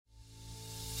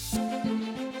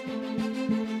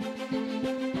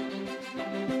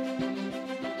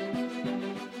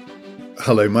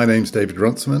Hello, my name's David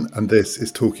Runciman, and this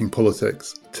is Talking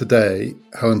Politics. Today,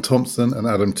 Helen Thompson and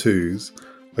Adam Tooze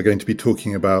are going to be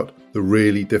talking about the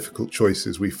really difficult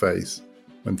choices we face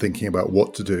when thinking about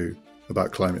what to do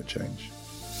about climate change.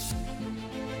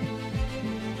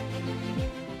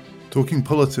 Talking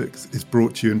Politics is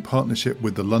brought to you in partnership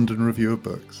with the London Review of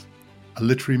Books, a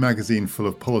literary magazine full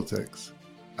of politics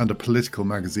and a political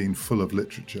magazine full of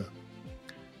literature.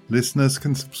 Listeners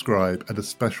can subscribe at a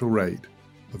special rate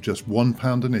of just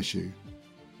 £1 an issue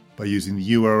by using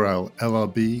the URL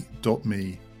lrb.me/talk.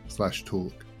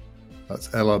 That's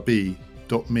lrb.me/talk.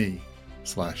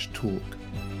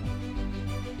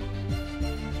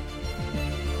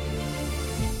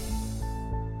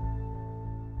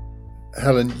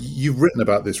 Helen, you've written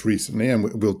about this recently,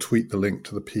 and we'll tweet the link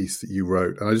to the piece that you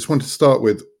wrote. And I just want to start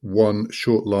with one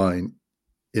short line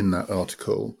in that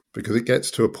article, because it gets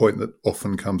to a point that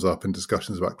often comes up in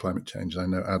discussions about climate change. And I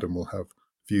know Adam will have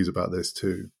views about this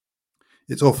too.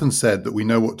 It's often said that we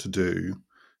know what to do,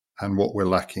 and what we're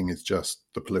lacking is just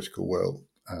the political will.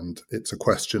 And it's a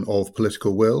question of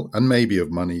political will and maybe of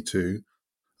money too,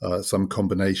 some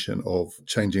combination of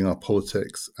changing our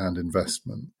politics and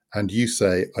investment. And you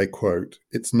say, I quote,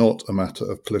 "It's not a matter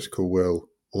of political will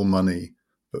or money,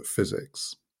 but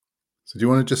physics." So do you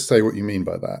want to just say what you mean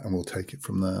by that, and we'll take it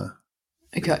from there?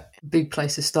 Okay, big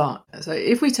place to start. So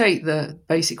if we take the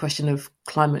basic question of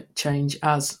climate change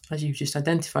as you've just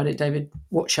identified it, David,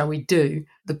 what shall we do?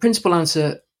 The principal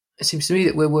answer, it seems to me,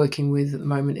 that we're working with at the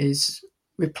moment is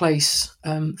replace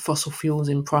fossil fuels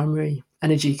in primary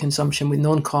energy consumption with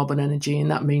non-carbon energy. And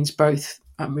that means both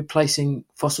replacing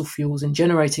fossil fuels in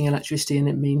generating electricity, and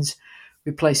it means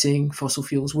replacing fossil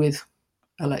fuels with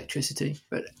electricity.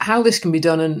 But how this can be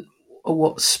done and at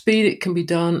what speed it can be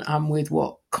done and with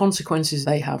what consequences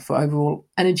they have for overall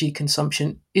energy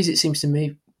consumption is, it seems to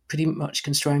me, pretty much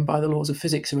constrained by the laws of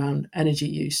physics around energy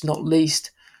use, not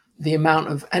least the amount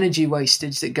of energy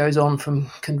wastage that goes on from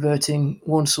converting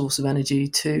one source of energy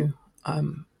to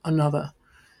another.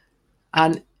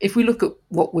 And if we look at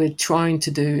what we're trying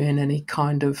to do in any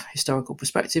kind of historical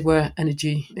perspective where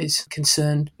energy is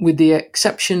concerned, with the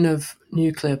exception of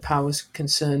nuclear powers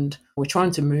concerned, we're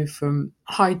trying to move from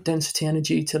high density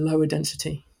energy to lower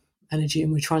density energy,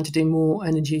 and we're trying to do more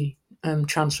energy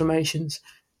transformations.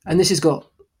 And this has got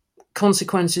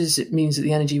consequences. It means that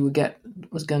the energy we get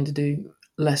was going to do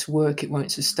less work, it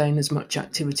won't sustain as much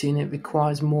activity, and it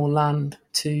requires more land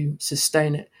to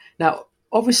sustain it. Now,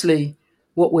 obviously,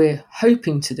 what we're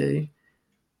hoping to do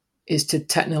is to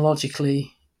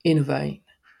technologically innovate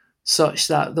such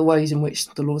that the ways in which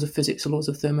the laws of physics, the laws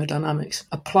of thermodynamics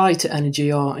apply to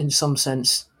energy are in some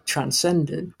sense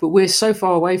transcended. But we're so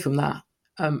far away from that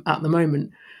at the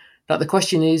moment that the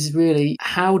question is really,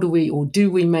 how do we, or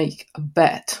do we make a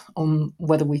bet on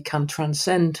whether we can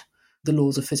transcend the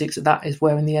laws of physics? That is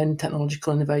where in the end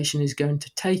technological innovation is going to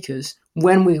take us,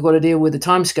 when we've got to deal with the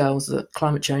timescales that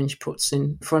climate change puts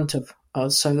in front of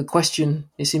us. So the question,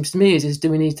 it seems to me, is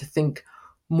do we need to think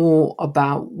more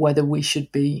about whether we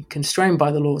should be constrained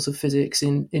by the laws of physics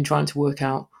in trying to work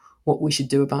out what we should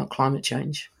do about climate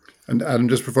change? And Adam,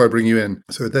 just before I bring you in,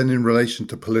 so then in relation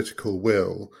to political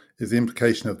will, is the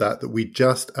implication of that we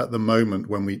just at the moment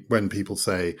when people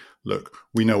say, look,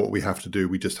 we know what we have to do,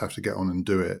 we just have to get on and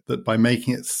do it, that by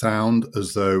making it sound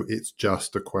as though it's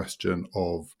just a question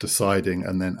of deciding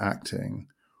and then acting,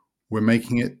 we're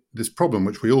making it, this problem,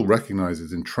 which we all recognize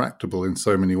is intractable in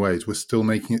so many ways, we're still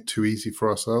making it too easy for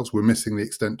ourselves. We're missing the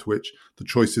extent to which the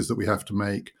choices that we have to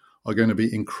make are going to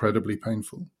be incredibly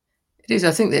painful. It is.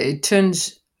 I think that it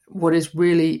turns what is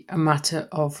really a matter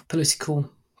of political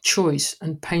choice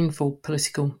and painful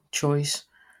political choice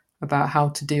about how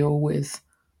to deal with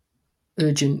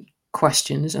urgent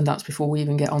questions. And that's before we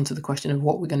even get onto the question of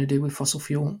what we're going to do with fossil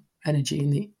fuel energy in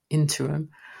the interim.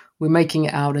 We're making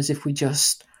it out as if we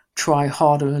just try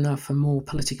harder enough and more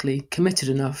politically committed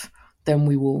enough, then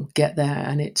we will get there.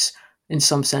 And it's, in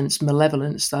some sense,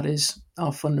 malevolence that is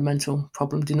our fundamental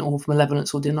problem, or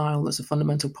malevolence or denial that's a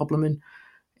fundamental problem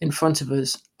in front of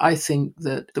us. I think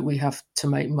that we have to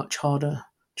make much harder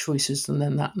choices than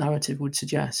that narrative would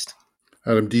suggest.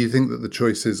 Adam, do you think that the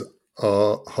choices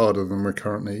are harder than we're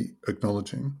currently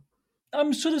acknowledging?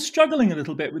 I'm sort of struggling a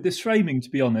little bit with this framing, to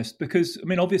be honest, because, I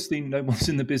mean, obviously no one's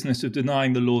in the business of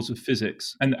denying the laws of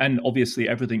physics. And obviously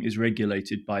everything is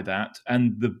regulated by that.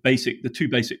 And the two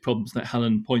basic problems that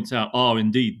Helen points out are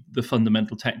indeed the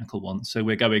fundamental technical ones. So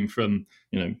we're going from,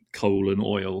 coal and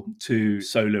oil to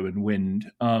solar and wind.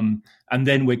 And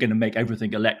then we're going to make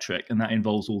everything electric. And that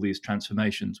involves all these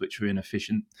transformations, which are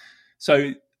inefficient.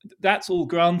 So that's all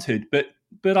granted.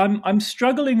 But I'm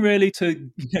struggling really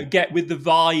to get with the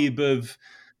vibe of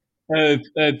of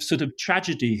sort of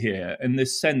tragedy here and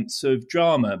this sense of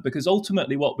drama, because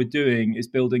ultimately what we're doing is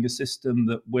building a system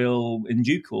that will, in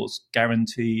due course,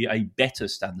 guarantee a better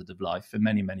standard of life for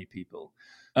many, many people.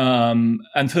 And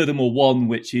furthermore, one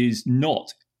which is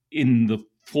not in the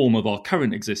form of our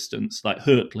current existence, like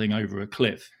hurtling over a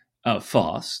cliff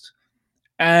fast.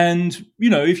 And,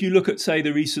 if you look at, say,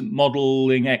 the recent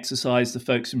modelling exercise the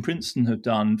folks in Princeton have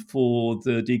done for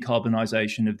the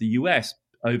decarbonisation of the US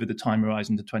over the time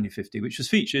horizon to 2050, which was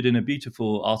featured in a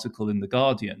beautiful article in The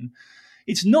Guardian,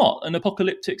 it's not an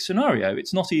apocalyptic scenario.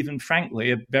 It's not even,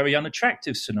 frankly, a very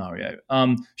unattractive scenario.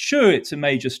 Sure, it's a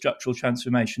major structural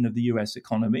transformation of the US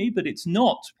economy, but it's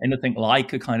not anything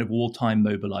like a kind of wartime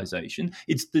mobilization.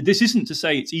 This isn't to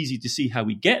say it's easy to see how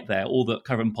we get there or that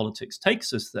current politics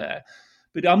takes us there.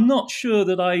 But I'm not sure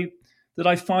that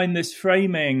I find this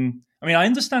framing. I mean, I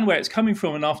understand where it's coming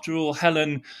from, and after all,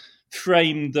 Helen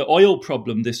framed the oil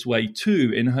problem this way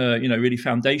too in her, really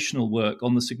foundational work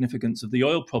on the significance of the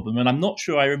oil problem. And I'm not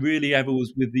sure I really ever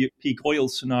was with the peak oil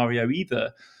scenario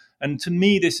either. And to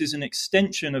me, this is an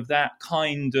extension of that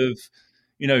kind of,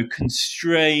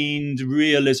 constrained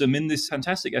realism in this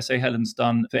fantastic essay Helen's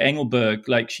done for Engelberg.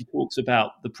 Like, she talks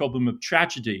about the problem of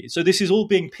tragedy. So this is all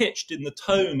being pitched in the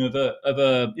tone of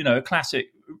a classic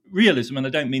realism, and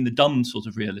I don't mean the dumb sort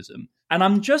of realism. And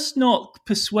I'm just not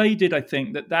persuaded, I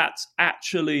think, that that's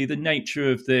actually the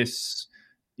nature of this,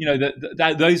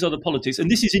 that those are the politics. And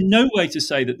this is in no way to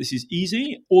say that this is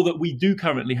easy or that we do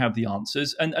currently have the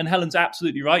answers. And Helen's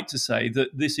absolutely right to say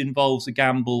that this involves a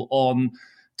gamble on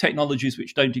technologies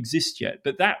which don't exist yet.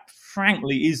 But that,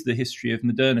 frankly, is the history of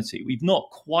modernity. We've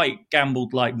not quite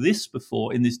gambled like this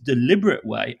before in this deliberate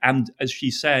way. And as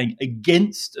she's saying,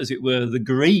 against, as it were, the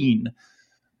grain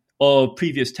of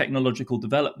previous technological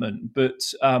development. But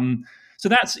so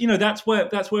that's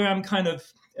where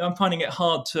I'm finding it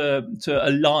hard to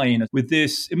align with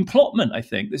this implotment. I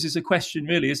think this is a question,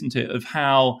 really, isn't it, of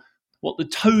what the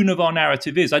tone of our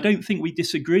narrative is. I don't think we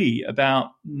disagree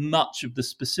about much of the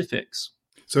specifics.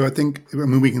 So I think,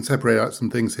 we can separate out some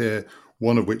things here,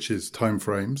 one of which is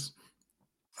timeframes,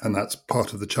 and that's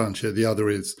part of the challenge here. The other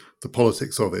is the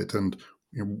politics of it and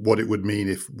what it would mean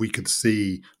if we could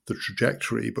see the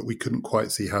trajectory, but we couldn't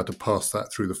quite see how to pass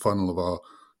that through the funnel of our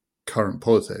current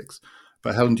politics.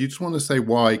 But Helen, do you just want to say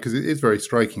why? Because it is very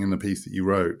striking in the piece that you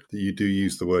wrote that you do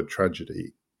use the word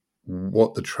tragedy,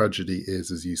 what the tragedy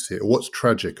is as you see it, or what's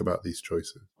tragic about these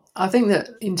choices. I think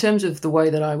that in terms of the way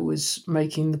that I was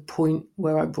making the point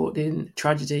where I brought in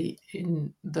tragedy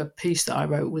in the piece that I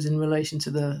wrote was in relation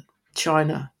to the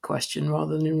China question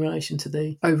rather than in relation to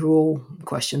the overall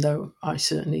question, though I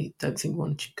certainly don't think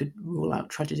one could rule out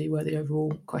tragedy where the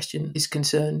overall question is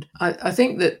concerned. I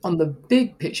think that on the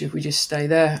big picture, if we just stay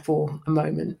there for a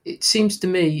moment, it seems to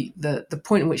me that the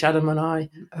point in which Adam and I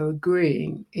are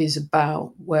agreeing is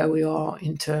about where we are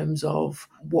in terms of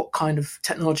what kind of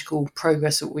technological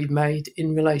progress that we've made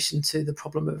in relation to the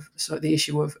problem of the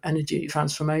issue of energy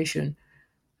transformation.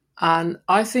 And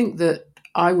I think that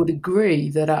I would agree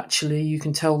that actually you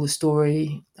can tell the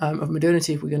story of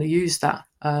modernity, if we're going to use that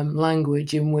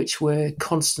language, in which we're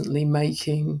constantly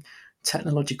making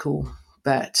technological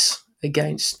bets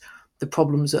against the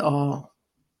problems that are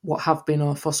what have been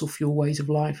our fossil fuel ways of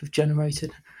life have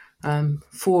generated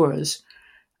for us.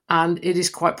 And it is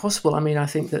quite possible. I mean, I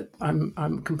think that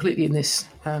I'm completely in this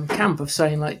camp of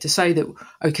saying, to say that,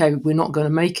 okay, we're not going to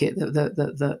make it,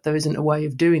 that there isn't a way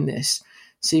of doing this,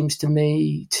 seems to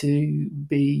me to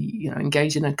be,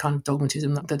 engaged in a kind of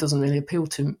dogmatism that doesn't really appeal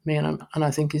to me, and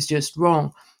I think is just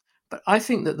wrong. But I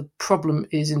think that the problem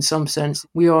is, in some sense,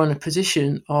 we are in a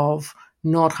position of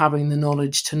not having the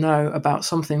knowledge to know about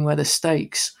something where the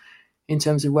stakes, in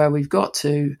terms of where we've got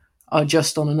to, are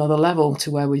just on another level to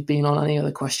where we've been on any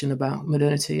other question about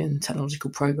modernity and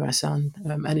technological progress and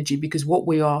energy, because what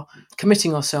we are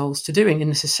committing ourselves to doing, and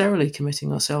necessarily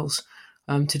committing ourselves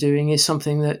to doing, is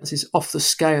something that is off the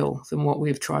scale than what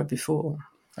we've tried before.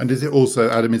 And is it also,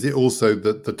 Adam,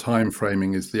 that the time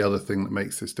framing is the other thing that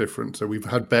makes this different? So we've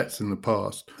had bets in the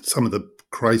past. Some of the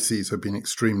crises have been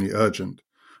extremely urgent,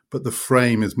 but the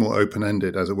frame is more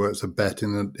open-ended, as it were. It's a bet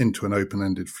into an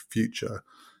open-ended future.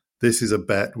 This is a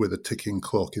bet with a ticking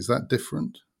clock. Is that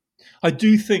different? I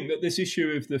do think that this issue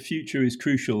of the future is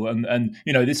crucial. And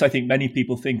this, I think many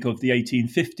people think of the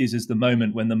 1850s as the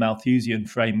moment when the Malthusian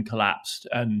frame collapsed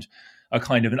and a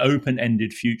kind of an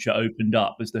open-ended future opened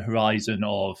up as the horizon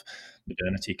of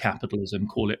modernity, capitalism,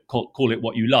 call it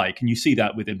what you like. And you see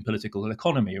that within political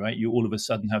economy, right? You all of a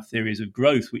sudden have theories of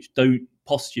growth which don't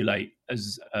postulate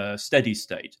as a steady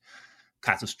state.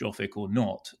 catastrophic or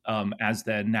not, as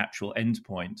their natural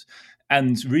endpoint,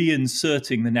 and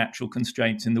reinserting the natural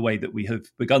constraints in the way that we have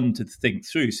begun to think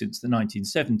through since the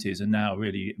 1970s and now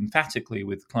really emphatically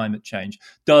with climate change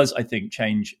does, I think,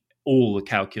 change all the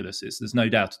calculuses. There's no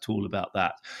doubt at all about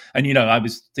that. And, I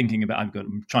was thinking about,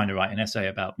 I'm trying to write an essay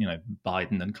about,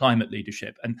 Biden and climate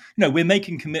leadership. And, we're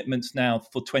making commitments now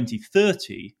for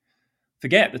 2030.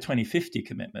 Forget the 2050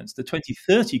 commitments. The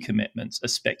 2030 commitments are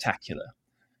spectacular.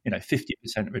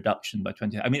 50% reduction by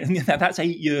 20. I mean, that's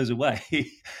 8 years away.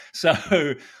 So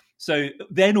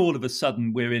then all of a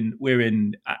sudden we're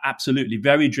in absolutely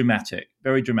very dramatic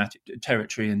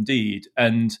territory indeed.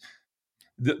 And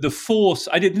the force,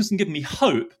 it doesn't give me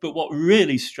hope, but what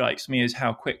really strikes me is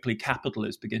how quickly capital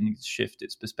is beginning to shift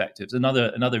its perspectives.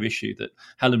 Another issue that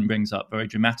Helen brings up very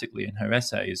dramatically in her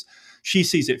essay is she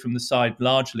sees it from the side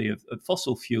largely of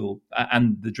fossil fuel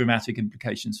and the dramatic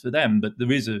implications for them. But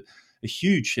there is a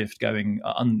huge shift going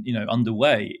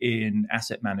underway in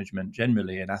asset management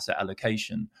generally and asset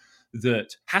allocation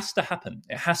that has to happen.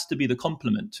 It has to be the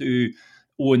complement to,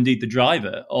 or indeed the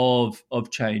driver of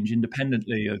change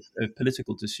independently of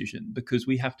political decision, because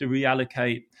we have to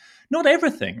reallocate not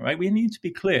everything, right? We need to be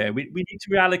clear. We need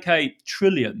to reallocate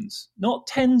trillions, not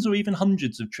tens or even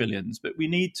hundreds of trillions, but we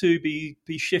need to be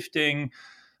shifting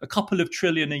a couple of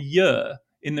trillion a year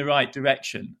in the right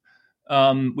direction,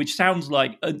 which sounds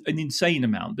like an insane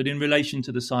amount, but in relation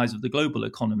to the size of the global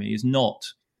economy it's not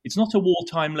a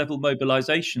wartime level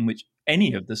mobilization, which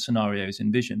any of the scenarios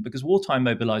envision, because wartime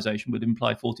mobilization would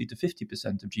imply 40 to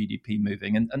 50% of GDP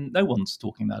moving, and no one's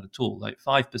talking that at all. Like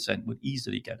 5% would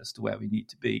easily get us to where we need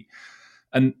to be.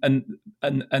 And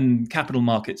capital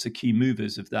markets are key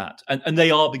movers of that, and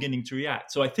they are beginning to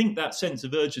react. So I think that sense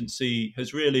of urgency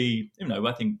has really,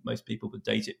 I think most people would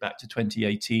date it back to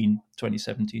 2017,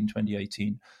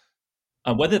 2018.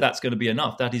 Whether that's going to be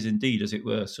enough, that is indeed, as it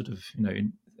were, sort of,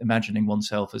 imagining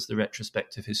oneself as the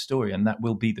retrospective historian. That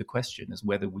will be the question, as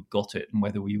whether we got it and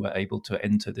whether we were able to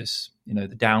enter this, the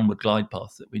downward glide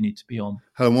path that we need to be on.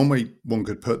 Helen, one way one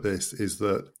could put this is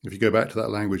that if you go back to that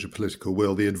language of political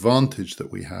will, the advantage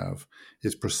that we have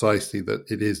is precisely that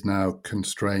it is now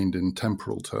constrained in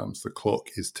temporal terms. The clock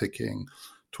is ticking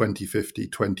 2050,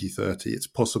 2030. It's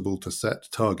possible to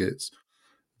set targets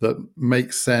that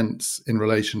make sense in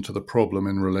relation to the problem,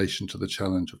 in relation to the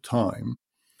challenge of time.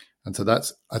 And so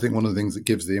that's, I think, one of the things that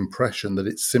gives the impression that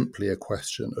it's simply a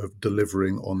question of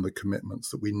delivering on the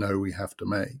commitments that we know we have to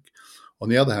make. On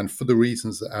the other hand, for the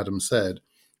reasons that Adam said,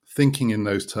 thinking in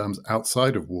those terms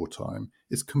outside of wartime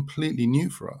is completely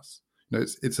new for us.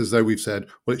 It's as though we've said,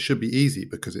 well, it should be easy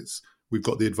because we've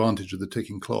got the advantage of the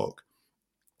ticking clock.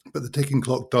 But the ticking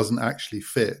clock doesn't actually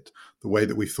fit the way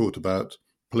that we've thought about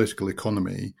political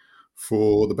economy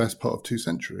for the best part of 2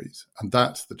 centuries. And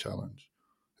that's the challenge.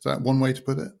 Is that one way to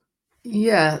put it?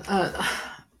 Yeah,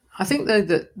 I think though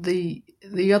that the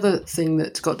other thing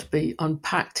that's got to be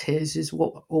unpacked here is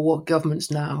what governments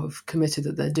now have committed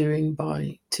that they're doing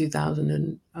by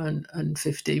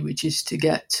 2050, which is to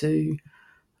get to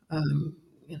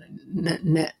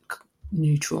net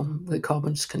neutral where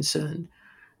carbon's concerned.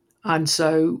 And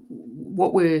so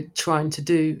what we're trying to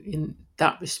do in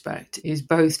that respect is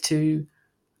both to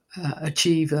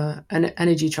achieve an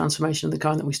energy transformation of the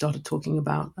kind that we started talking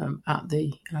about at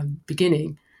the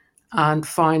beginning, and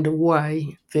find a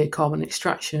way via carbon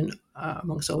extraction,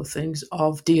 amongst other things,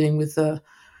 of dealing with the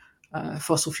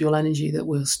fossil fuel energy that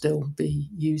we'll still be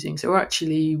using. So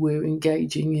actually we're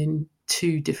engaging in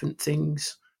 2 different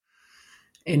things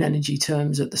in energy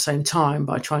terms at the same time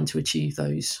by trying to achieve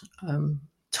those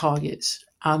targets.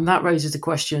 And that raises the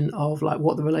question of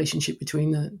what the relationship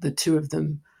between the 2 of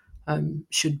them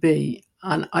should be.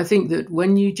 And I think that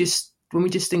when we just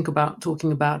think about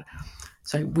talking about,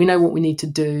 so we know what we need to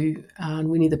do and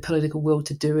we need the political will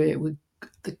to do it with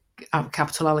the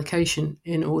capital allocation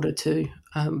in order to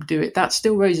do it, that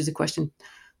still raises a question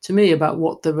to me about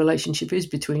what the relationship is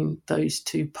between those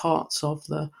 2 parts of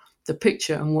the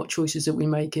picture and what choices that we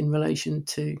make in relation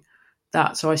to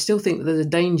that. So I still think that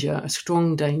there's a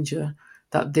strong danger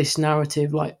that this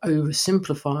narrative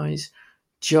oversimplifies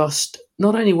just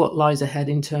not only what lies ahead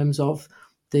in terms of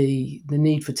the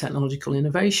need for technological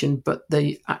innovation, but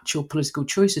the actual political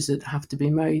choices that have to be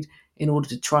made in order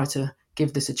to try to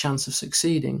give this a chance of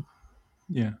succeeding.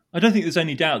 Yeah, I don't think there's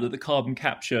any doubt that the carbon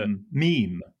capture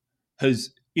meme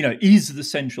is the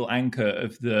central anchor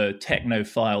of the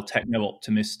technophile,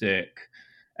 techno-optimistic,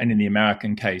 and in the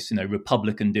American case,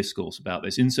 Republican discourse about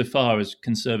this. Insofar as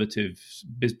conservative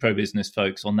pro-business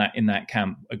folks in that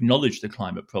camp acknowledge the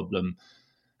climate problem,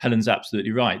 Helen's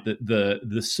absolutely right that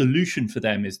the solution for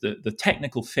them is that the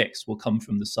technical fix will come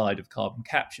from the side of carbon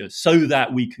capture so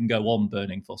that we can go on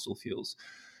burning fossil fuels.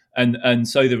 And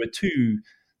so there are two,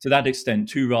 to that extent,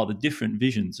 two rather different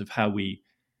visions of how we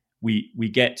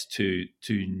get to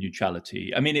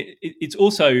neutrality. I mean, it's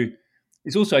also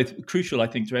crucial, I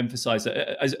think, to emphasize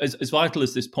that as vital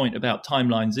as this point about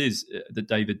timelines is that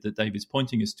David's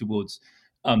pointing us towards,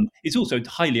 it's also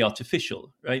highly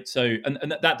artificial, right? So,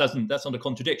 and that's not a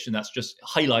contradiction. That's just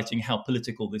highlighting how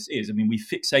political this is. I mean, we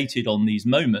fixated on these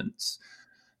moments.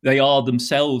 They are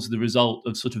themselves the result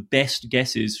of sort of best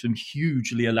guesses from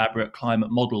hugely elaborate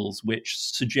climate models, which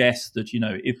suggest that,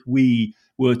 if we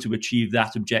were to achieve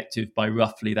that objective by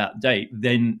roughly that date,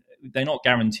 then they're not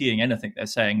guaranteeing anything. They're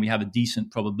saying we have a decent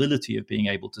probability of being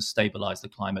able to stabilize the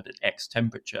climate at X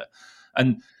temperature.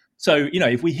 And so,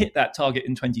 if we hit that target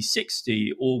in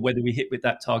 2060 or whether we hit with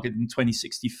that target in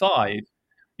 2065,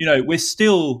 we're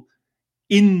still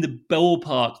in the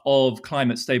ballpark of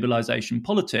climate stabilization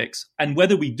politics. And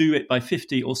whether we do it by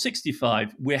 50 or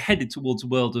 65, we're headed towards a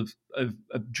world of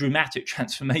dramatic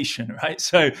transformation, right?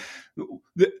 So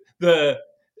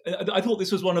I thought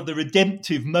this was one of the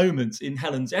redemptive moments in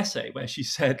Helen's essay where she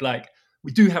said,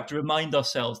 we do have to remind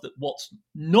ourselves that what's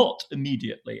not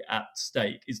immediately at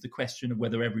stake is the question of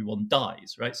whether everyone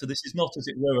dies, right? So this is not, as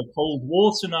it were, a Cold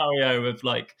War scenario of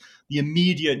the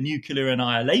immediate nuclear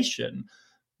annihilation.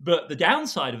 But the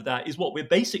downside of that is what we're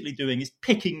basically doing is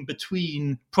picking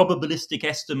between probabilistic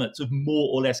estimates of more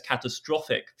or less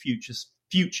catastrophic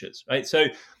futures, right? So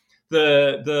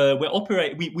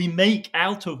we make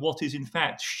out of what is in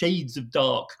fact shades of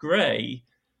dark grey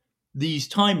these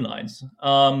timelines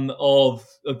of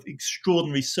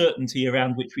extraordinary certainty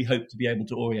around which we hope to be able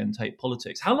to orientate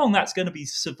politics. How long that's going to be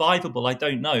survivable, I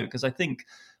don't know, because I think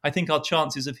our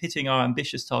chances of hitting our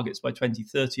ambitious targets by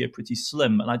 2030 are pretty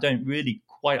slim, and I don't really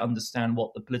quite understand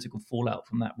what the political fallout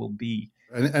from that will be.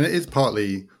 And it is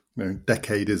partly,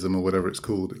 decadism or whatever it's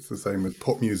called. It's the same with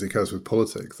pop music as with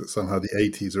politics, that somehow the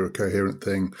 80s are a coherent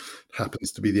thing. It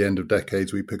happens to be the end of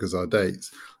decades we pick as our dates.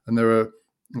 And there are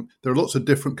lots of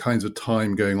different kinds of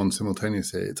time going on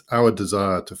simultaneously. It's our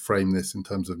desire to frame this in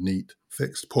terms of neat,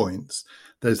 fixed points.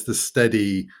 There's the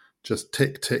steady, just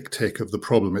tick, tick, tick of the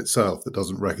problem itself that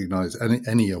doesn't recognize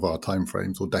any of our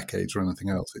timeframes or decades or anything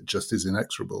else. It just is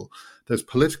inexorable. There's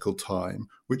political time,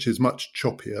 which is much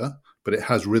choppier, but it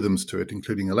has rhythms to it,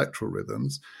 including electoral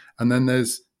rhythms. And then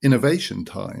there's innovation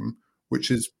time, which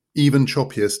is even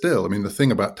choppier still. I mean, the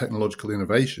thing about technological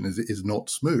innovation is it is not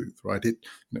smooth, right?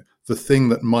 The thing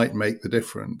that might make the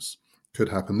difference could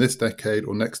happen this decade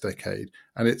or next decade.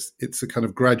 And it's a kind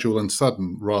of gradual and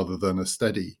sudden rather than a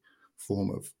steady form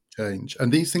of change.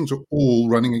 And these things are all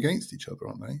running against each other,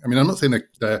 aren't they? I mean, I'm not saying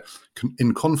they're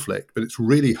in conflict, but it's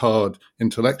really hard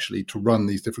intellectually to run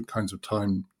these different kinds of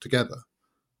time together.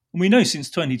 We know since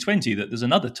 2020 that there's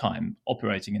another time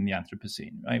operating in the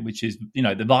Anthropocene, right? Which is,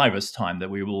 the virus time that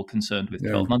we were all concerned with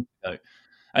 12 months ago.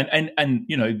 And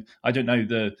I don't know,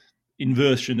 the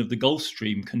inversion of the Gulf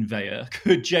Stream conveyor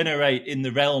could generate in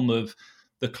the realm of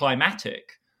the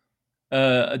climatic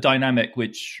a dynamic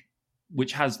which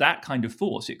has that kind of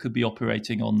force. It could be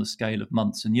operating on the scale of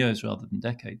months and years rather than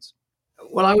decades.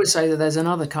 Well, I would say that there's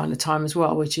another kind of time as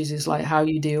well, which is like how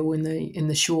you deal in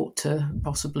the short to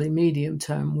possibly medium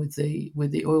term with the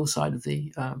oil side of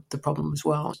the problem as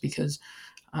well, because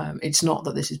it's not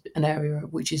that this is an area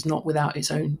which is not without its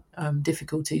own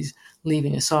difficulties,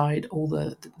 leaving aside all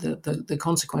the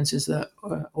consequences that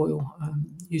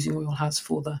using oil has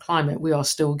for the climate. We are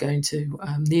still going to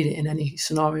need it in any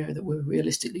scenario that we're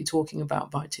realistically talking about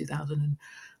by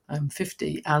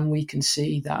 2050, and we can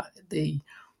see that the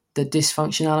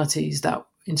dysfunctionalities that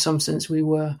in some sense we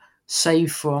were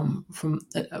saved from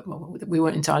we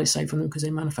weren't entirely saved from them because they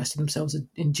manifested themselves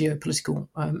in geopolitical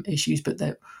issues, but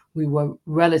that we were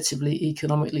relatively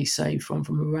economically saved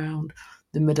from around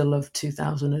the middle of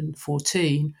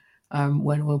 2014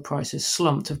 when oil prices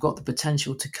slumped, have got the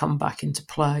potential to come back into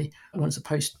play once the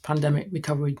post-pandemic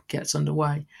recovery gets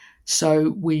underway.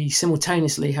 So we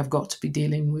simultaneously have got to be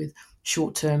dealing with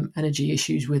short-term energy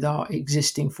issues with our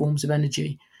existing forms of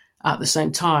energy at the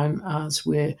same time as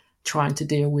we're trying to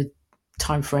deal with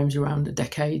timeframes around a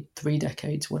decade, 3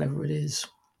 decades, whatever it is.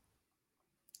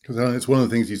 Because it's one of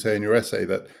the things you say in your essay,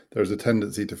 that there's a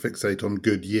tendency to fixate on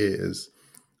good years,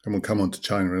 and we'll come on to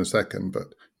China in a second,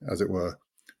 but as it were,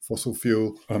 fossil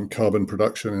fuel carbon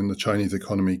production in the Chinese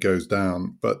economy goes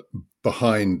down, but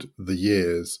behind the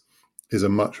years is a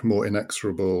much more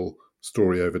inexorable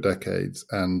story over decades.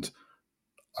 And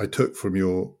I took from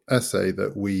your essay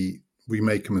that we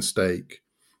make a mistake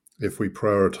if we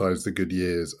prioritize the good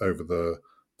years over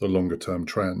the the longer term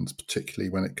trends, particularly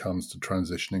when it comes to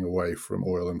transitioning away from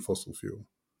oil and fossil fuel?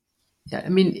 Yeah, I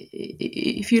mean,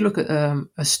 if you look at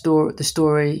the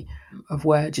story of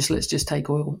where, let's just take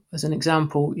oil as an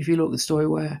example. If you look at the story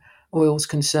where oil's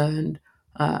concerned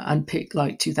and pick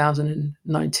like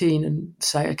 2019 and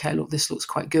say, okay, look, this looks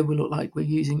quite good. We look like we're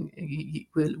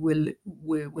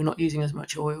not using as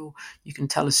much oil. You can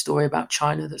tell a story about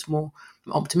China that's more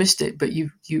optimistic, but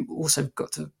you also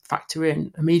got to factor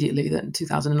in immediately that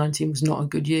 2019 was not a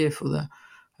good year for the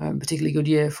particularly good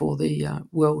year for the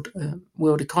world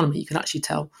economy. You can actually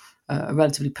tell a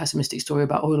relatively pessimistic story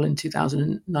about oil in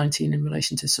 2019 in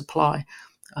relation to supply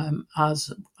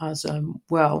as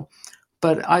well.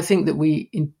 But I think that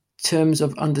we, in terms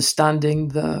of understanding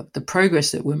the progress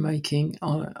that we're making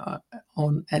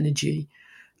on energy,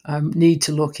 need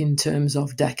to look in terms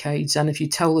of decades. And if you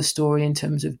tell the story in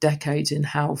terms of decades in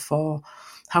how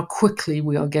quickly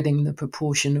we are getting the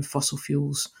proportion of fossil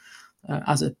fuels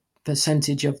as a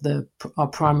percentage of our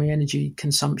primary energy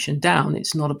consumption down,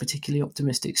 it's not a particularly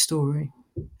optimistic story.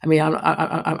 I mean,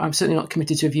 I'm certainly not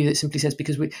committed to a view that simply says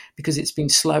because it's been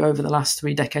slow over the last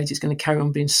 3 decades, it's going to carry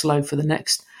on being slow for the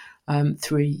next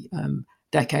 3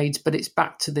 decades. But it's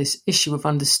back to this issue of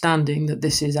understanding that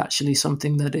this is actually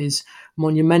something that is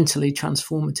monumentally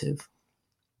transformative.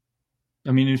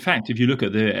 I mean, in fact, if you look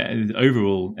at the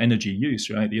overall energy use,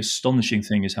 right, the astonishing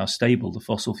thing is how stable the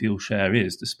fossil fuel share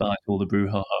is, despite all the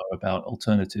brouhaha about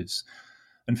alternatives.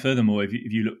 And furthermore, if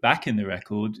you look back in the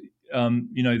record,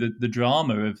 the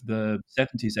drama of the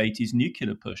 70s, 80s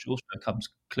nuclear push also comes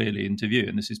clearly into view.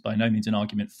 And this is by no means an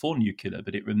argument for nuclear,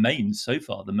 but it remains so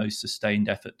far the most sustained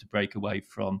effort to break away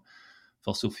from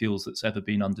fossil fuels that's ever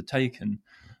been undertaken.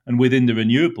 And within the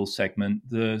renewable segment,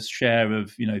 the share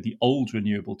of the old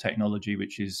renewable technology,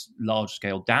 which is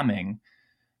large-scale damming,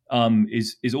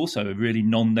 is also a really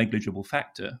non-negligible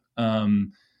factor.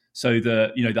 So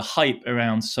the hype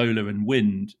around solar and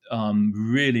wind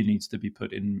really needs to be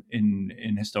put in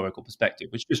historical perspective,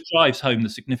 which just drives home the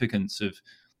significance of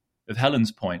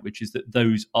Helen's point, which is that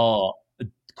those are a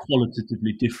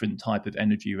qualitatively different type of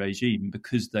energy regime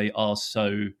because they are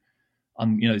so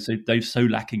so they're so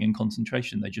lacking in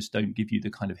concentration. They just don't give you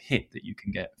the kind of hit that you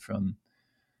can get from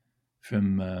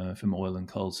oil and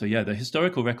coal. So yeah, the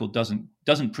historical record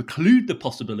doesn't preclude the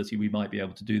possibility we might be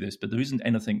able to do this, but there isn't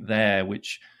anything there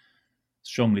which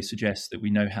strongly suggests that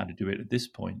we know how to do it at this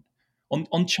point.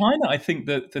 On China, I think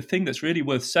that the thing that's really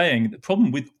worth saying, the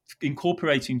problem with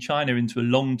incorporating China into a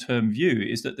long-term view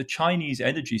is that the Chinese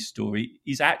energy story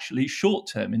is actually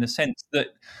short-term in the sense that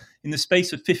in the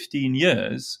space of 15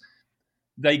 years,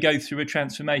 they go through a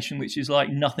transformation which is like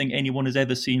nothing anyone has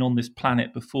ever seen on this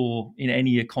planet before in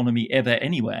any economy ever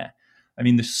anywhere. I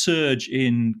mean, the surge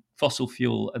in fossil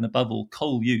fuel and above all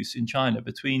coal use in China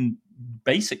between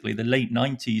basically the late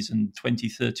 90s and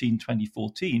 2013,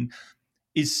 2014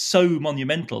 is so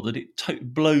monumental that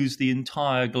it blows the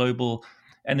entire global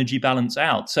energy balance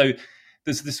out. So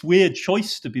there's this weird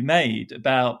choice to be made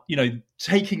about,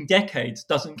 taking decades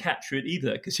doesn't capture it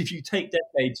either. Because if you take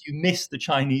decades, you miss the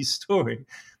Chinese story.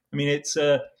 I mean, it's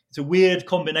a weird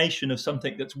combination of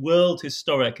something that's world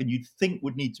historic and you'd think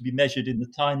would need to be measured in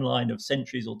the timeline of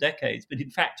centuries or decades, but in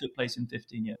fact took place in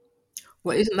 15 years.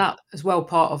 Well, isn't that as well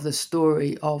part of the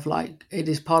story of it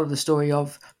is part of the story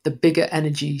of the bigger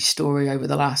energy story over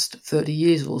the last 30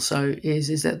 years or so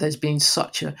is that there's been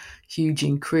such a huge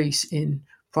increase in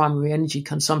primary energy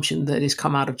consumption that has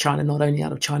come out of China, not only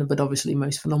out of China, but obviously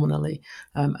most phenomenally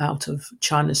out of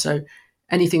China. So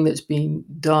anything that's been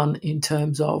done in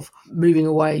terms of moving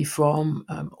away from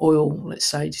oil, let's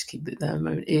say, just keep it there a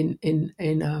moment,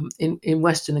 in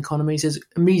Western economies has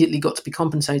immediately got to be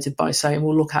compensated by saying,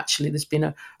 well, look, actually, there's been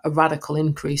a radical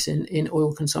increase in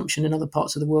oil consumption in other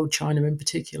parts of the world, China in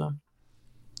particular.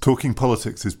 Talking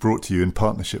Politics is brought to you in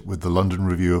partnership with the London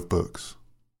Review of Books.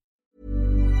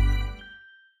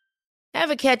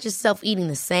 Ever catch yourself eating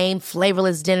the same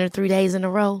flavorless dinner 3 days in a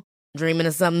row? Dreaming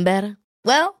of something better?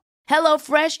 Well,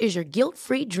 HelloFresh is your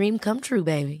guilt-free dream come true,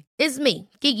 baby. It's me,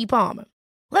 Keke Palmer.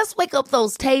 Let's wake up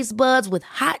those taste buds with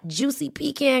hot, juicy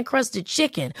pecan-crusted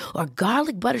chicken or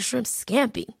garlic butter shrimp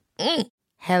scampi.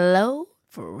 Hello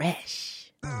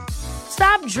Fresh.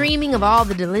 Stop dreaming of all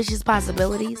the delicious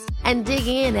possibilities and dig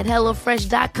in at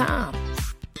HelloFresh.com.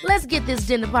 Let's get this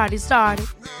dinner party started.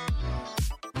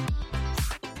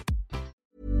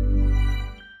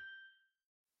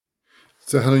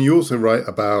 So, Helen, you also write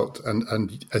about,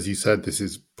 and as you said, this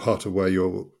is part of where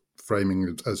your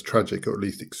framing as tragic or at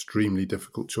least extremely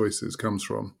difficult choices comes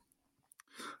from,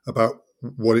 about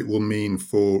what it will mean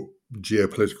for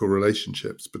geopolitical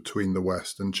relationships between the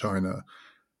West and China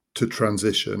to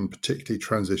transition, particularly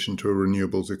transition to a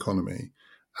renewables economy,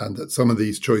 and that some of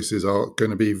these choices are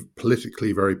going to be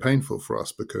politically very painful for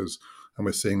us because, and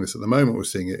we're seeing this at the moment, we're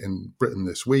seeing it in Britain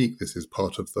this week. This is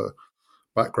part of the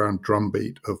background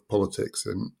drumbeat of politics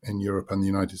in Europe and the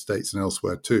United States and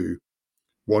elsewhere too.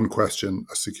 One question,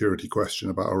 a security question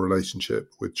about our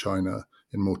relationship with China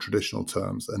in more traditional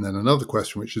terms. And then another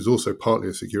question, which is also partly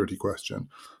a security question,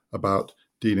 about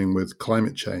dealing with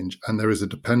climate change. And there is a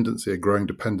growing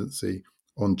dependency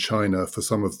on China for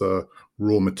some of the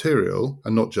raw material,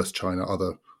 and not just China,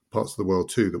 other parts of the world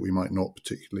too, that we might not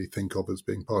particularly think of as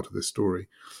being part of this story,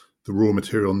 the raw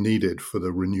material needed for the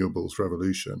renewables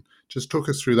revolution. Just talk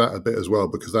us through that a bit as well,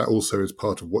 because that also is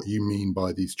part of what you mean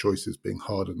by these choices being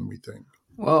harder than we think.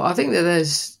 Well, I think that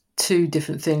there's two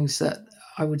different things that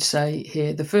I would say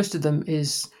here. The first of them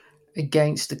is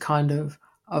against the kind of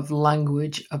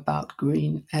language about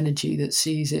green energy that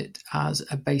sees it as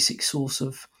a basic source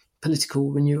of political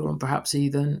renewal and perhaps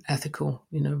even ethical,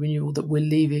 renewal, that we're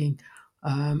leaving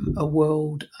a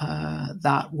world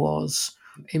that was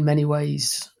in many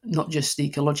ways not just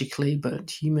ecologically but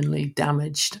humanly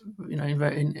damaged.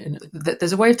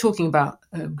 There's a way of talking about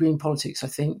green politics, I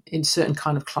think, in certain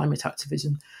kind of climate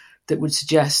activism that would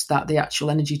suggest that the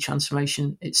actual energy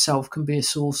transformation itself can be a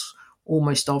source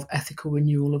almost of ethical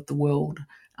renewal of the world.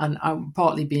 And I'm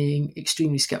partly being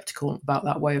extremely skeptical about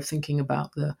that way of thinking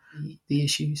about the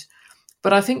issues.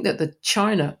 But I think that the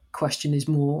China question is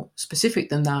more specific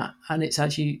than that. And it's,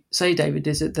 as you say, David,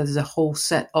 is that there's a whole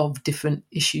set of different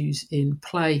issues in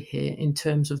play here in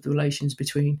terms of the relations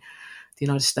between the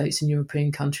United States and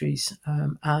European countries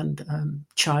and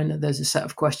China. There's a set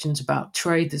of questions about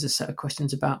trade. There's a set of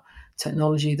questions about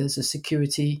technology. There's a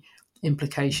security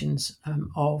implications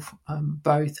of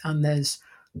both. And there's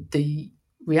the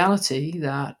reality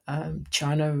that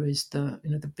China is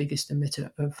the biggest emitter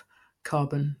of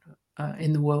carbon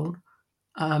in the world,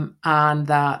 and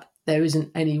that there isn't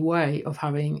any way of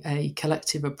having a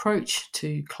collective approach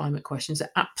to climate questions that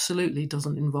absolutely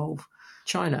doesn't involve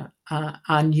China.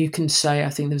 And you can say, I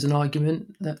think there's an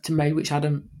argument which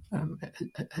Adam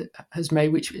has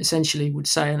made, which essentially would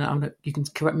say, and you can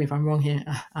correct me if I'm wrong here,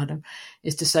 Adam,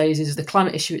 is the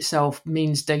climate issue itself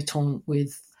means détente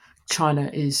with China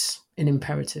is an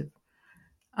imperative.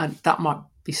 And that might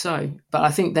be so. But I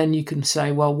think then you can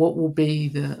say, well, what will be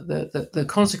the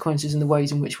consequences and the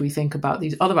ways in which we think about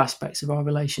these other aspects of our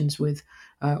relations with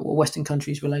Western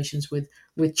countries' relations with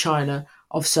China,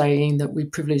 of saying that we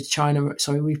privilege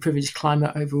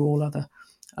climate over all other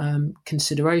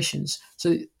considerations.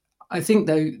 So I think,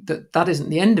 though, that isn't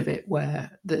the end of it,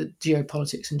 where the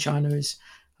geopolitics in China is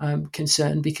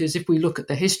concerned, because if we look at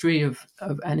the history of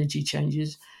energy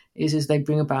changes, is as they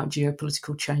bring about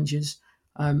geopolitical changes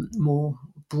more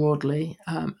broadly,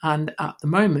 and at the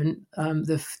moment,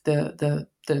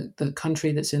 the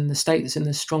country that's in the state that's in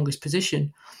the strongest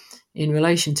position in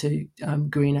relation to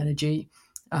green energy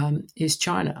is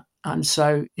China, and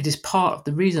so it is part of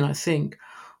the reason, I think,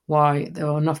 why there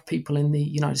are enough people in the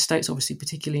United States, obviously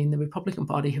particularly in the Republican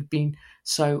Party, have been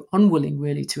so unwilling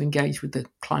really to engage with the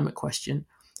climate question,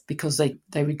 because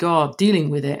they regard dealing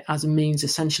with it as a means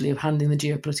essentially of handing the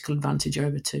geopolitical advantage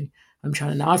over to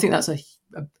China. Now, I think that's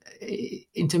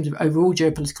in terms of overall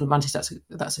geopolitical advantage,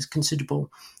 that's a considerable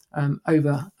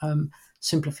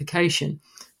simplification.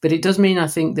 But it does mean, I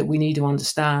think, that we need to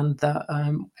understand that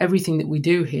everything that we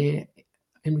do here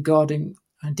in regarding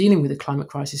dealing with the climate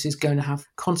crisis is going to have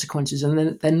consequences,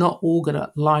 and they're not all going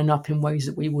to line up in ways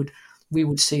that we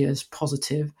would see as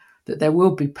positive. That there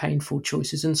will be painful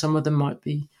choices, and some of them might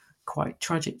be quite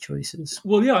tragic choices.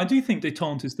 Well, yeah, I do think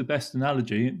détente is the best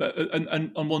analogy, but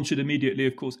and one should immediately,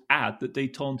 of course, add that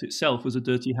détente itself was a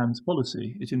dirty hands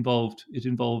policy. It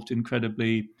involved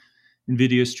incredibly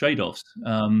invidious trade-offs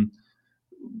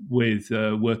with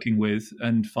working with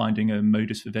and finding a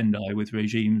modus vivendi with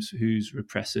regimes whose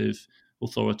repressive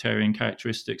authoritarian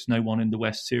characteristics no one in the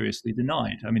West seriously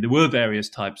denied. I mean, there were various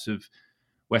types of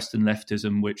Western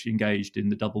leftism which engaged in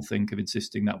the doublethink of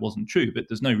insisting that wasn't true, but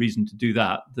there's no reason to do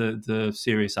that. The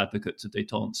serious advocates of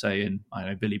détente, say in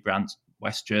Willy Brandt's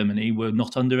West Germany, were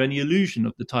not under any illusion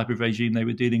of the type of regime they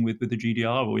were dealing with the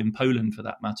GDR, or in Poland for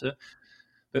that matter,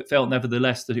 but felt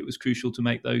nevertheless that it was crucial to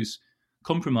make those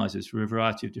compromises for a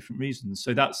variety of different reasons.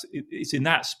 So it's in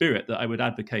that spirit that I would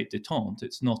advocate détente.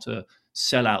 It's not a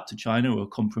sellout to China or a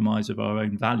compromise of our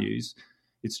own values.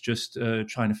 It's just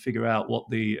trying to figure out what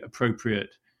the appropriate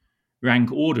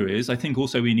rank order is. I think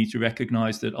also we need to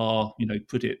recognize that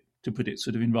to put it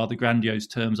sort of in rather grandiose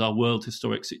terms, our world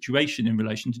historic situation in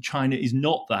relation to China is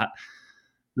not that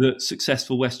that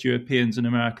successful West Europeans and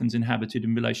Americans inhabited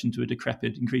in relation to a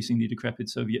decrepit, increasingly decrepit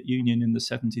Soviet Union in the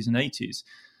 70s and 80s.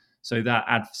 So that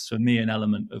adds for me an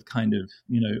element of kind of,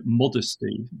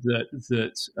 modesty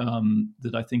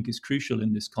that I think is crucial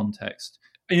in this context.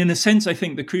 And in a sense, I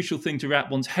think the crucial thing to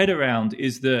wrap one's head around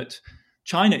is that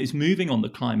China is moving on the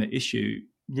climate issue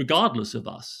regardless of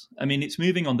us. I mean, it's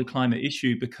moving on the climate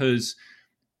issue because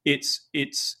it's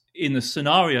in the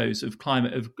scenarios of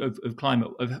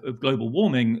global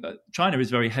warming, China is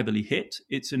very heavily hit.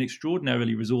 It's an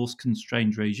extraordinarily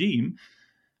resource-constrained regime.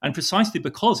 And precisely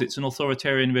because it's an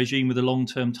authoritarian regime with a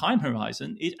long-term time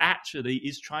horizon, it actually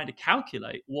is trying to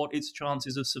calculate what its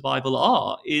chances of survival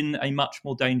are in a much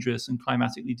more dangerous and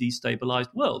climatically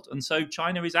destabilized world. And so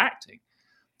China is acting.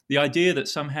 The idea that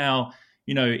somehow,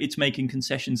 it's making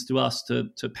concessions to us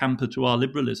to pamper to our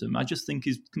liberalism, I just think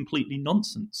is completely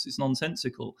nonsense. It's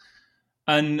nonsensical.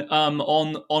 And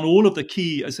on all of the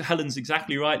key, as Helen's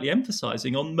exactly rightly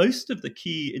emphasizing, on most of the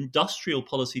key industrial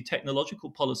policy,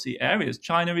 technological policy areas,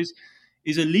 China is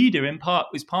a leader in part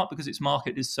because its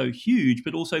market is so huge,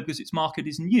 but also because its market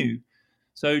is new.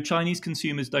 So Chinese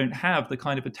consumers don't have the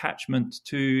kind of attachment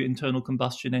to internal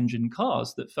combustion engine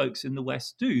cars that folks in the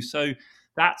West do. So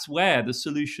that's where the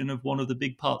solution of one of the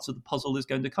big parts of the puzzle is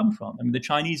going to come from. I mean, the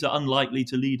Chinese are unlikely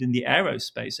to lead in the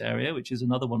aerospace area, which is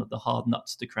another one of the hard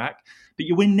nuts to crack. But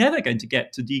we're never going to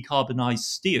get to decarbonize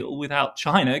steel without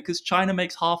China, because China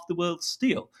makes half the world's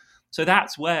steel. So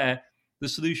that's where the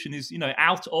solution is,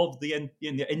 out of the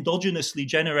endogenously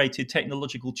generated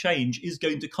technological change is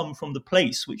going to come from the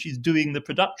place which is doing the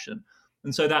production.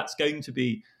 And so that's going to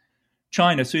be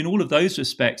China. So in all of those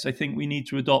respects, I think we need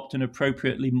to adopt an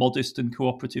appropriately modest and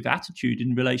cooperative attitude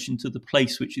in relation to the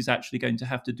place which is actually going to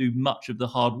have to do much of the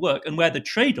hard work, and where the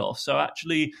trade-offs are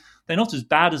actually, they're not as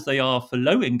bad as they are for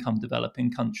low-income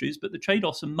developing countries, but the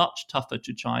trade-offs are much tougher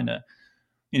to China.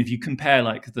 If you compare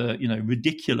like the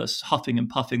ridiculous huffing and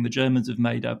puffing the Germans have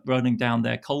made up running down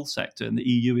their coal sector and the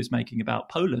EU is making about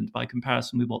Poland by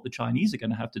comparison with what the Chinese are going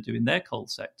to have to do in their coal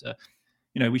sector,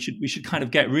 we should kind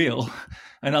of get real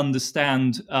and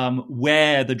understand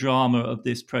where the drama of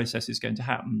this process is going to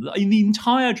happen. The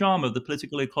entire drama of the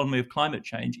political economy of climate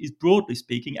change is, broadly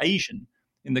speaking, Asian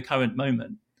in the current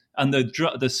moment, and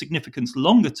the significance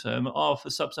longer term are for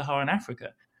sub-Saharan Africa.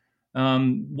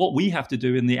 What we have to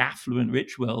do in the affluent,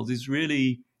 rich world is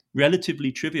really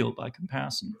relatively trivial by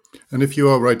comparison. And if you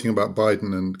are writing about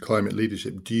Biden and climate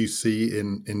leadership, do you see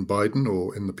in Biden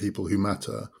or in the people who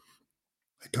matter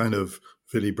a kind of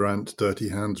Willy Brandt, dirty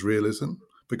hands realism?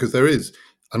 Because there is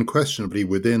unquestionably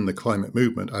within the climate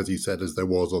movement, as you said, as there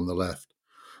was on the left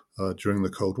during the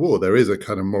Cold War, there is a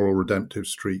kind of moral redemptive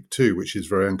streak too, which is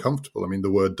very uncomfortable. I mean,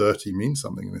 the word dirty means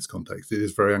something in this context. It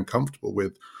is very uncomfortable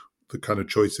with the kind of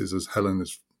choices as Helen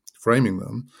is framing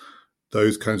them,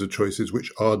 those kinds of choices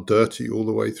which are dirty all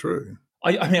the way through.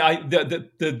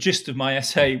 The gist of my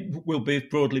essay will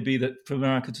broadly be that for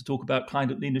America to talk about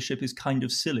climate leadership is kind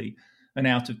of silly and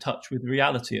out of touch with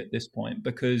reality at this point,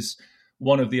 because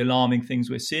one of the alarming things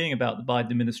we're seeing about the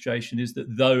Biden administration is that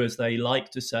though, as they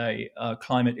like to say,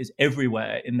 climate is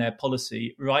everywhere in their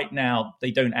policy, right now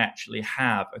they don't actually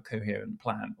have a coherent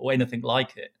plan or anything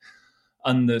like it.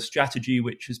 And the strategy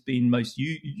which has been most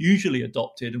usually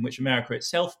adopted and which America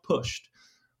itself pushed,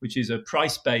 which is a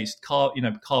price-based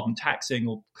carbon taxing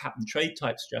or cap and trade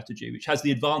type strategy, which has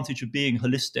the advantage of being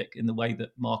holistic in the way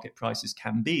that market prices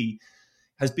can be,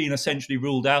 has been essentially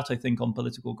ruled out, I think, on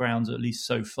political grounds, at least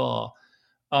so far.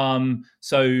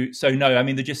 So no, I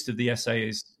mean, the gist of the essay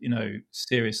is,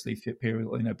 seriously,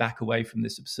 back away from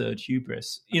this absurd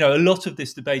hubris. A lot of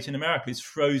this debate in America is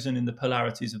frozen in the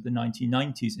polarities of the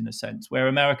 1990s, in a sense, where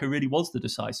America really was the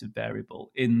decisive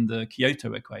variable in the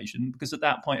Kyoto equation, because at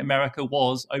that point, America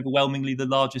was overwhelmingly the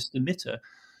largest emitter.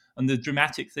 And the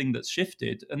dramatic thing that's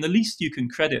shifted, and the least you can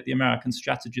credit the American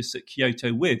strategists at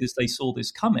Kyoto with, is they saw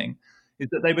this coming, is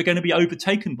that they were going to be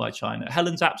overtaken by China.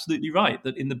 Helen's absolutely right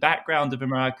that in the background of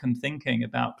American thinking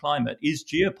about climate is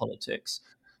geopolitics,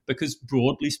 because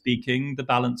broadly speaking, the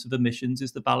balance of emissions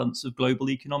is the balance of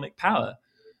global economic power.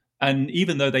 And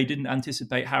even though they didn't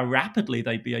anticipate how rapidly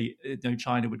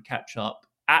China would catch up,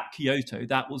 at Kyoto,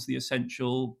 that was the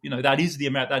essential, that is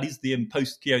the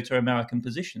post-Kyoto American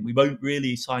position. We won't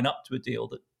really sign up to a deal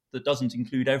that doesn't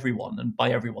include everyone. And by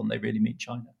everyone, they really mean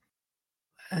China.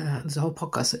 There's a whole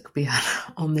podcast that could be had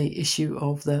on the issue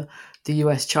of the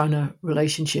US-China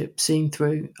relationship seen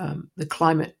through the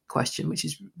climate question, which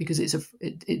is because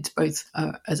it's both,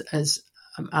 as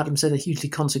Adam said, a hugely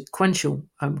consequential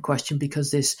question,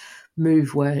 because this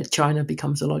move where China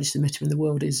becomes the largest emitter in the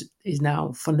world is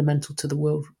now fundamental to the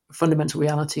world, fundamental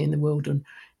reality in the world and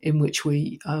in which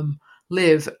we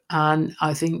live. And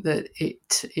I think that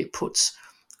it puts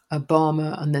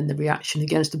Obama and then the reaction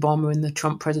against Obama in the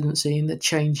Trump presidency and the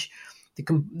change,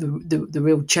 the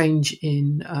real change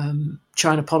in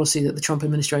China policy that the Trump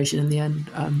administration in the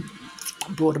end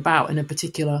brought about in a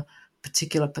particular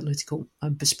political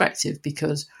perspective,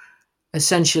 because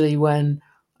essentially when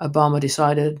Obama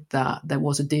decided that there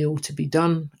was a deal to be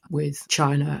done with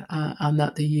China and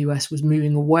that the US was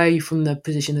moving away from the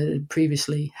position that it had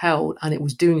previously held, and it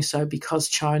was doing so because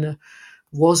China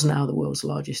was now the world's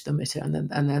largest emitter, and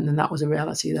then that was a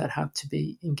reality that had to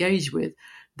be engaged with,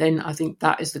 then I think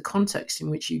that is the context in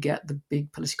which you get the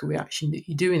big political reaction that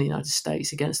you do in the United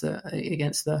States against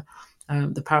the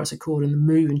Paris Accord and the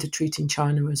move into treating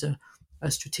China as a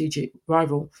strategic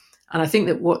rival. And I think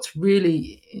that what's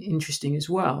really interesting as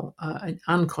well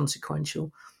and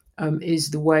consequential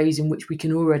is the ways in which we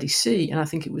can already see, and I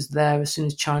think it was there as soon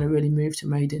as China really moved to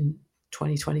Made in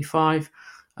 2025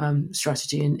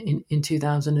 strategy in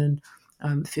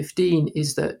 2015,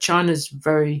 is that China's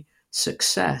very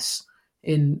success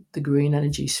in the green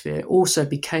energy sphere also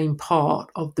became part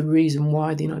of the reason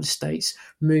why the United States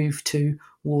moved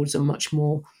towards a much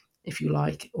more, if you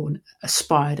like, or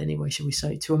aspired anyway, shall we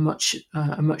say, to a much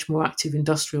more active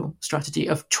industrial strategy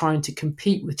of trying to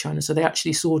compete with China. So they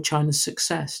actually saw China's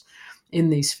success in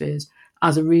these spheres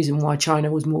as a reason why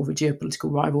China was more of a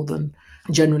geopolitical rival than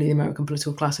generally the American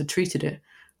political class had treated it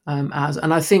as.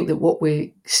 And I think that what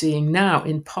we're seeing now,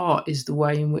 in part, is the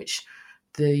way in which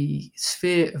the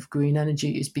sphere of green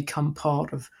energy has become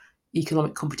part of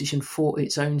economic competition for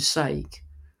its own sake,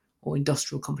 or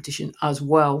industrial competition, as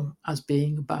well as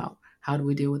being about how do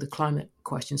we deal with the climate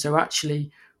question. So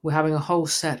actually, we're having a whole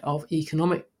set of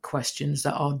economic questions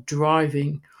that are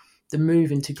driving the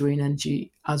move into green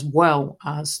energy, as well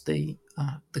as the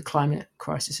climate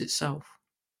crisis itself.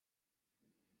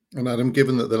 And Adam,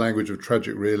 given that the language of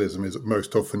tragic realism is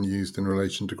most often used in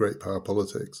relation to great power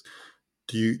politics,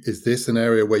 is this an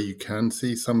area where you can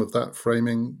see some of that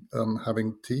framing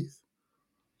having teeth?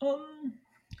 I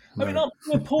mean, up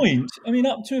to a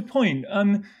point.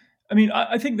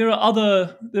 I think there are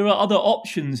other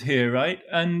options here, right?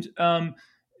 And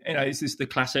is this the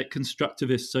classic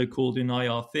constructivist so-called in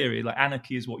IR theory? Like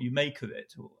anarchy is what you make of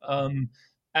it,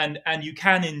 and you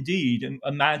can indeed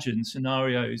imagine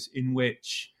scenarios in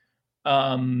which,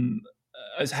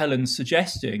 as Helen's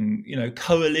suggesting,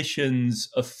 coalitions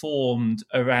are formed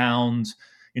around,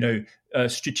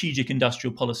 strategic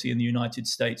industrial policy in the United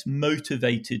States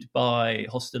motivated by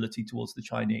hostility towards the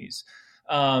Chinese.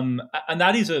 And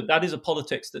that is a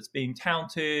politics that's being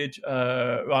touted.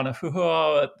 Rana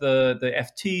Foroohar at the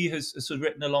FT has sort of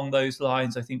written along those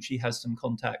lines. I think she has some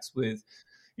contacts with,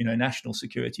 national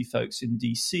security folks in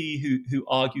DC who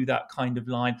argue that kind of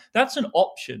line. That's an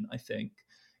option, I think.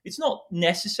 It's not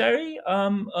necessary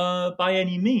by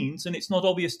any means, and it's not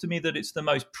obvious to me that it's the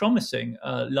most promising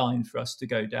line for us to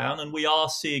go down. And we are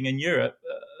seeing in Europe,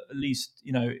 at least,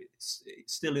 it's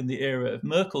still in the era of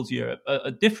Merkel's Europe,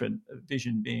 a different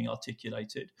vision being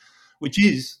articulated, which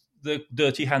is the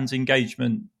dirty hands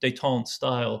engagement, détente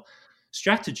style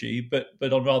strategy,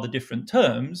 but on rather different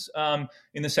terms,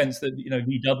 in the sense that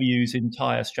VW's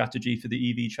entire strategy for the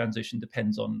EV transition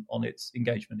depends on its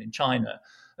engagement in China.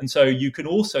 And so you can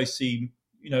also see,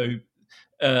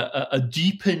 a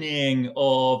deepening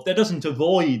of, that doesn't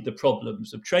avoid the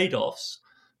problems of trade-offs,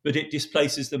 but it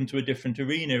displaces them to a different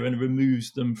arena and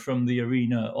removes them from the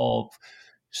arena of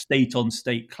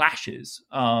state-on-state clashes,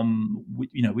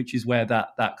 which is where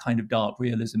that kind of dark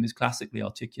realism is classically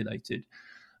articulated.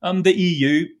 The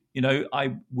EU,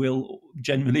 I will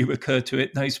generally recur to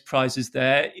it, no surprises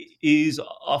there, is,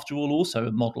 after all, also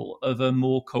a model of a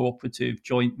more cooperative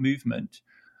joint movement,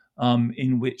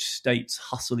 in which states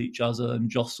hustle each other and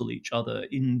jostle each other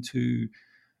into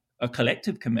a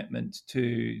collective commitment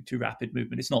to rapid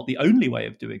movement. It's not the only way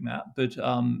of doing that, but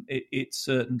it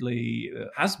certainly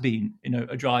has been,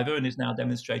 a driver, and is now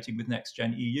demonstrating with Next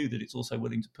Gen EU that it's also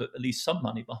willing to put at least some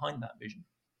money behind that vision.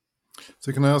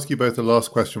 So can I ask you both a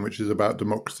last question, which is about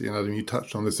democracy? And Adam, you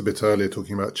touched on this a bit earlier,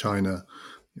 talking about China.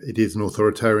 It is an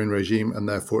authoritarian regime, and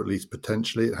therefore, at least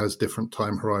potentially, it has different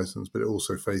time horizons, but it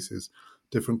also faces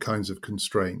different kinds of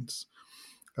constraints.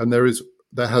 And there has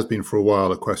been for a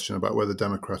while a question about whether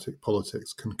democratic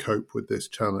politics can cope with this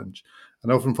challenge.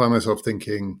 And I often find myself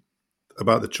thinking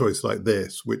about the choice like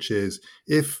this, which is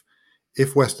if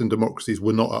Western democracies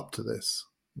were not up to this,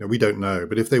 we don't know,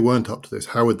 but if they weren't up to this,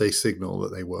 how would they signal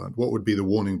that they weren't? What would be the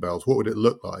warning bells? What would it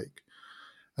look like?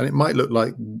 And it might look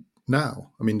like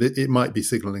now. I mean, it might be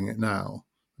signaling it now.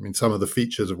 I mean, some of the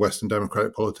features of Western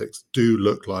democratic politics do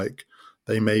look like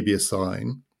they may be a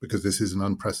sign, because this is an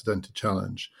unprecedented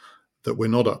challenge, that we're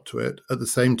not up to it. At the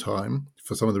same time,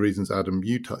 for some of the reasons, Adam,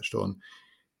 you touched on,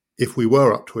 if we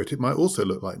were up to it, it might also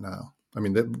look like now. I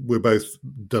mean, we're both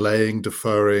delaying,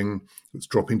 deferring, it's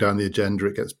dropping down the agenda,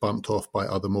 it gets bumped off by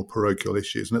other more parochial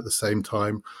issues. And at the same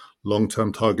time,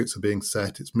 long-term targets are being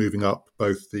set. It's moving up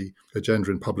both the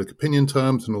agenda in public opinion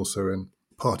terms and also in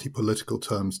party political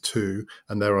terms too.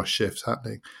 And there are shifts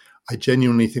happening. I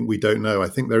genuinely think we don't know. I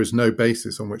think there is no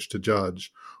basis on which to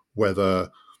judge whether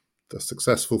the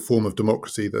successful form of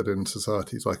democracy that in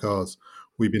societies like ours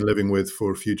we've been living with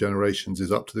for a few generations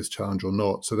is up to this challenge or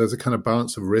not. So there's a kind of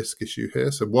balance of risk issue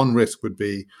here. So one risk would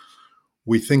be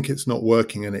we think it's not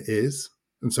working and it is,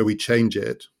 and so we change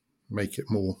it, make it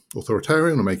more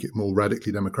authoritarian or make it more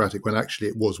radically democratic when actually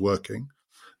it was working.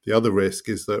 The other risk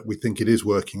is that we think it is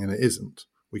working and it isn't.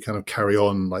 We kind of carry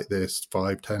on like this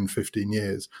 5, 10, 15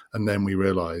 years, and then we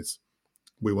realize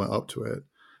we weren't up to it.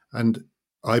 And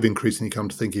I've increasingly come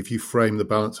to think if you frame the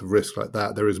balance of risk like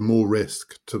that, there is more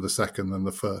risk to the second than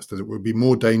the first. It would be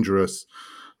more dangerous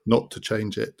not to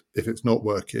change it if it's not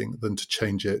working than to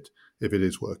change it if it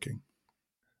is working.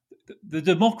 The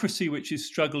democracy which is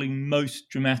struggling most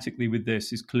dramatically with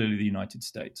this is clearly the United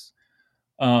States.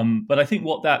 But I think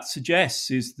what that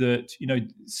suggests is that,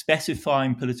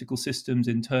 specifying political systems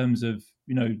in terms of,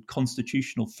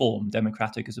 constitutional form,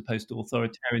 democratic as opposed to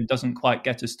authoritarian, doesn't quite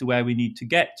get us to where we need to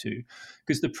get to.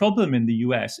 Because the problem in the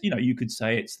US, you could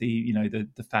say it's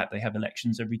the fact they have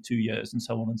elections every 2 years and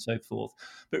so on and so forth.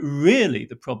 But really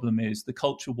the problem is the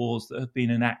culture wars that have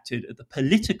been enacted at the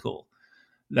political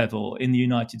level in the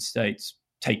United States,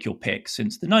 take your pick,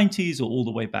 since the 90s or all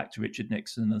the way back to Richard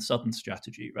Nixon and the Southern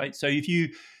Strategy, right? So if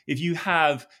you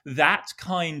have that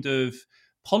kind of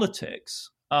politics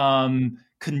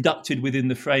conducted within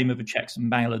the frame of a checks and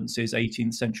balances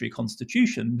 18th century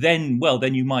constitution, then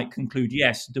you might conclude,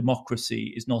 yes,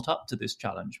 democracy is not up to this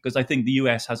challenge. Because I think the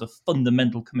US has a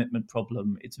fundamental commitment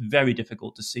problem. It's very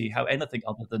difficult to see how anything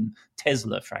other than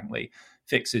Tesla, frankly,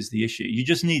 fixes the issue. You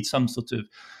just need some sort of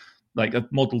like a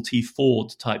Model T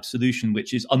Ford type solution,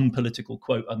 which is unpolitical,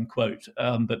 quote unquote,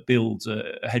 but builds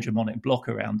a hegemonic bloc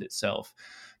around itself.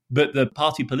 But the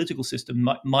party political system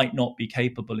might not be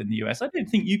capable in the US. I don't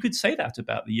think you could say that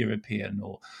about the European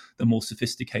or the more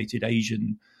sophisticated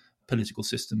Asian political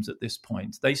systems at this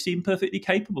point. They seem perfectly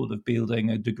capable of building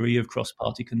a degree of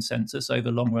cross-party consensus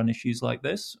over long-run issues like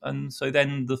this. And so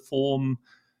then the form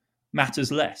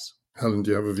matters less. Helen,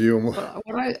 do you have a view on what?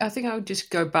 Well, I think I would just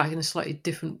go back in a slightly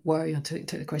different way and take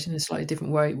the question in a slightly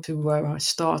different way to where I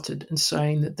started, and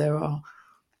saying that there are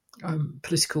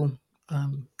political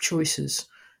choices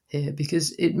here,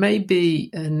 because it may be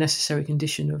a necessary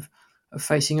condition of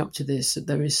facing up to this, that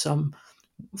there is some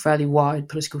fairly wide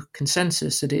political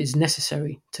consensus that it is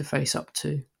necessary to face up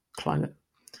to climate.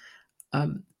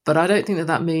 But I don't think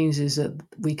that means is that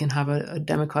we can have a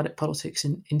democratic politics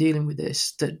in dealing with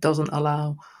this that doesn't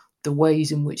allow the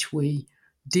ways in which we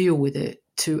deal with it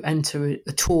to enter it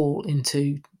at all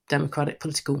into democratic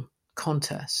political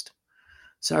contest.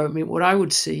 So, I mean, what I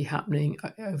would see happening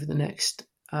over the next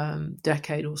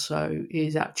decade or so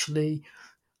is actually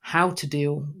how to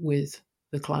deal with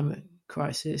the climate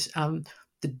crisis and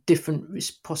the different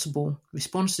possible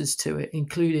responses to it,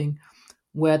 including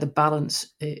where the balance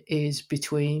is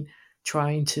between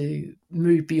trying to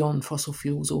move beyond fossil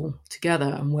fuels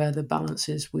altogether and where the balance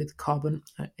is with carbon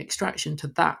extraction,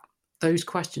 to those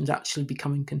questions actually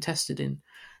becoming contested in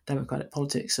democratic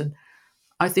politics. And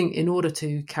I think in order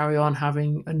to carry on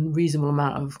having a reasonable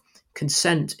amount of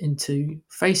consent into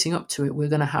facing up to it, we're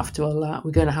going to have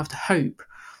to hope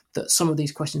that some of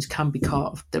these questions can be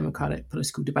part of democratic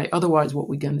political debate. Otherwise, what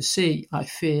we're going to see, I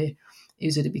fear,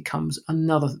 is that it becomes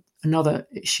another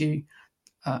issue,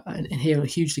 and here a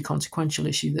hugely consequential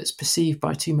issue that's perceived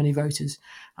by too many voters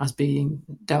as being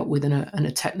dealt with in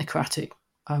a technocratic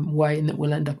way, and that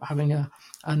we'll end up having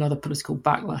another political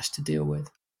backlash to deal with.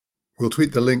 We'll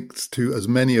tweet the links to as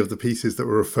many of the pieces that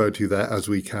were referred to there as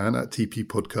we can at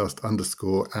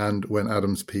 @TPpodcast_. And when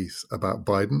Adam's piece about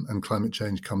Biden and climate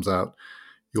change comes out,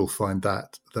 you'll find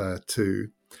that there too.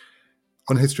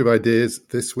 On History of Ideas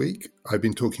this week, I've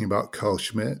been talking about Carl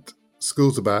Schmitt.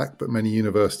 Schools are back, but many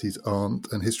universities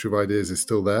aren't, and History of Ideas is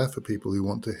still there for people who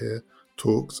want to hear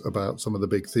talks about some of the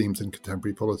big themes in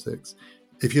contemporary politics.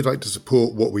 If you'd like to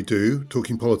support what we do,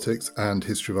 Talking Politics and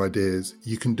History of Ideas,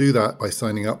 you can do that by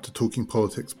signing up to Talking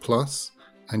Politics Plus,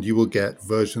 and you will get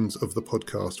versions of the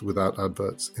podcast without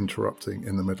adverts interrupting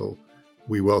in the middle.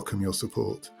 We welcome your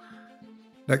support.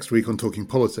 Next week on Talking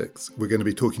Politics, we're going to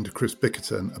be talking to Chris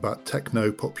Bickerton about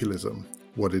techno-populism,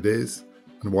 what it is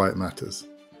and why it matters.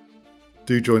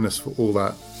 Do join us for all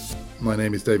that. My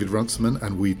name is David Runciman,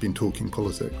 and we've been Talking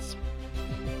Politics.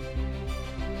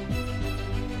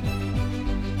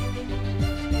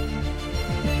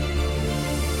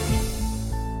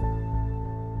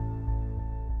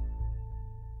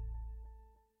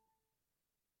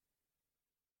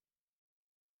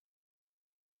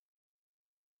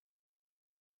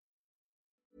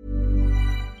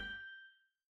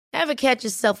 Ever catch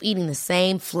yourself eating the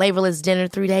same flavorless dinner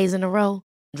 3 days in a row?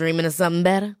 Dreaming of something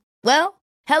better? Well,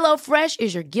 HelloFresh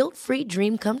is your guilt-free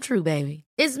dream come true, baby.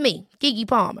 It's me, Keke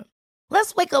Palmer.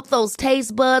 Let's wake up those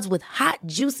taste buds with hot,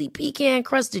 juicy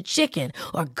pecan-crusted chicken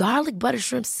or garlic butter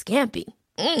shrimp scampi.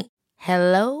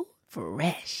 Hello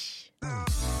Fresh.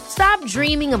 Stop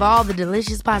dreaming of all the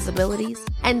delicious possibilities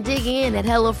and dig in at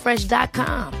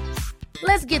HelloFresh.com.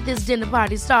 Let's get this dinner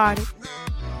party started.